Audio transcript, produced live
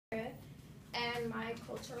and my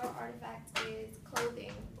cultural artifact is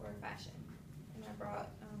clothing or fashion. And I brought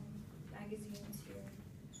magazines here.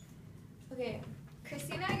 Okay,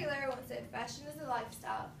 Christina Aguilera once said, "Fashion is a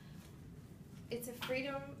lifestyle. It's a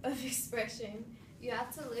freedom of expression. You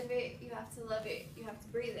have to live it, you have to love it, you have to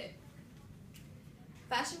breathe it."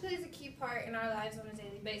 Fashion plays a key part in our lives on a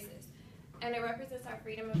daily basis, and it represents our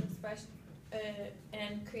freedom of expression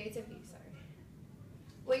and creativity.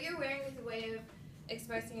 What you're wearing is a way of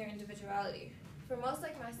expressing your individuality. For most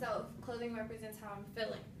like myself, clothing represents how I'm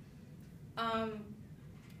feeling.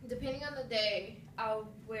 Depending on the day, I'll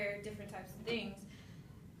wear different types of things.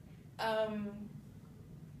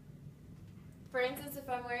 For instance, if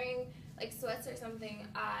I'm wearing like sweats or something,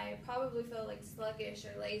 I probably feel like sluggish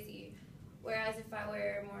or lazy. Whereas if I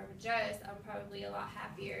wear more of a dress, I'm probably a lot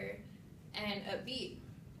happier and upbeat.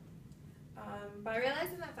 By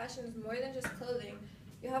realizing that fashion is more than just clothing,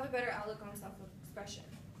 you'll have a better outlook on self-expression.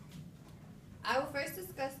 I will first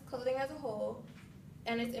discuss clothing as a whole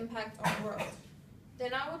and its impact on the world.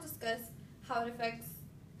 Then I will discuss how it affects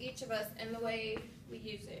each of us and the way we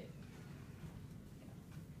use it.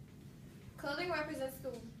 Clothing represents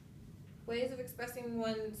the ways of expressing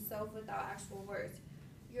oneself without actual words.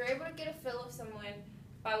 You're able to get a feel of someone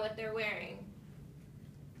by what they're wearing.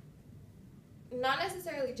 Not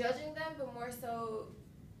necessarily judging them, but more so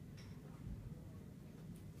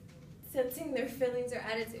sensing their feelings or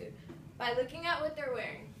attitude by looking at what they're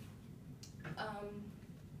wearing.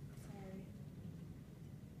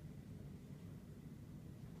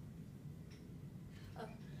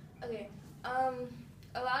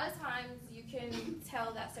 A lot of times you can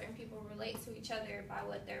tell that certain people relate to each other by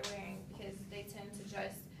what they're wearing because they tend to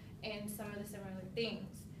dress in some of the similar things.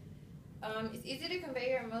 It's easy to convey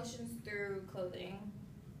your emotions through clothing.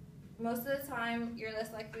 Most of the time, you're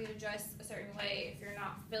less likely to dress a certain way if you're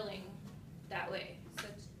not feeling that way. So,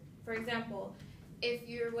 for example, if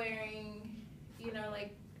you're wearing,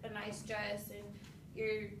 like a nice dress and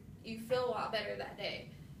you feel a lot better that day.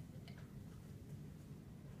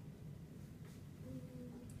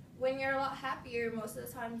 When you're a lot happier, most of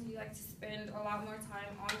the times you like to spend a lot more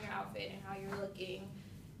time on your outfit and how you're looking,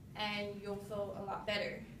 and you'll feel a lot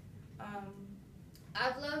better.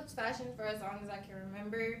 I've loved fashion for as long as I can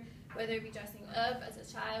remember, whether it be dressing up as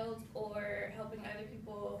a child or helping other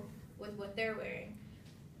people with what they're wearing.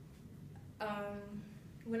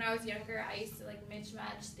 When I was younger, I used to like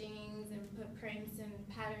mismatch things and put prints and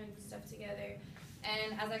patterns and stuff together.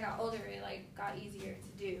 And as I got older, it like got easier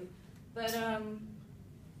to do. But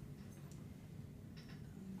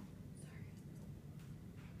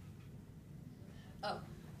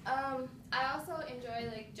I also enjoy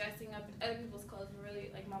like dressing up in other people's clothes, really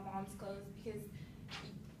like my mom's clothes, because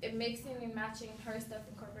it mixing and matching her stuff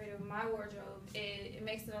incorporated with my wardrobe, it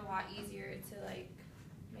makes it a lot easier to like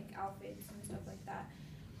make outfits and stuff like that.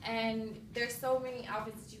 And there's so many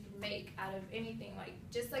outfits that you can make out of anything, like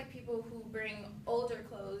just like people who bring older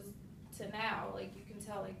clothes to now, like you can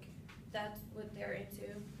tell like that's what they're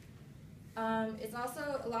into. It's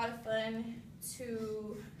also a lot of fun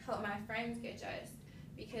to help my friends get dressed,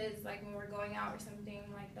 because like when we're going out or something,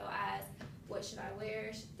 like they'll ask, what should I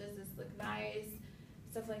wear, does this look nice,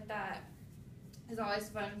 stuff like that. It's always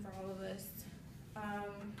fun for all of us.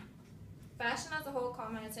 Fashion as a whole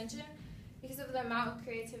caught my attention because of the amount of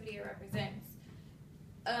creativity it represents.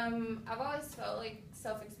 I've always felt like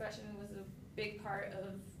self-expression was a big part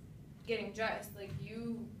of getting dressed. Like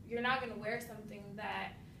you're not going to wear something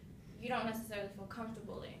that you don't necessarily feel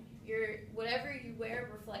comfortable in. Whatever you wear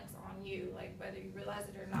reflects on you, like whether you realize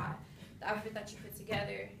it or not. The outfit that you put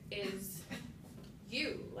together is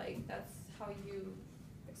you, like that's how you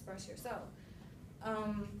express yourself.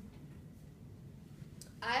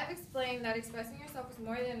 I have explained that expressing yourself is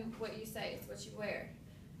more than what you say, it's what you wear.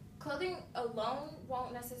 Clothing alone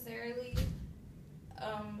won't necessarily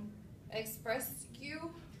express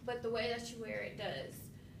you, but the way that you wear it does.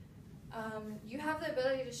 You have the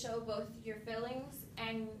ability to show both your feelings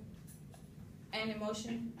and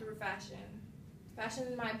emotion through fashion. Fashion,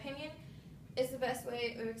 in my opinion, is the best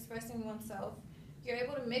way of expressing oneself. You're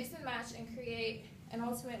able to mix and match and create an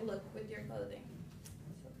ultimate look with your clothing.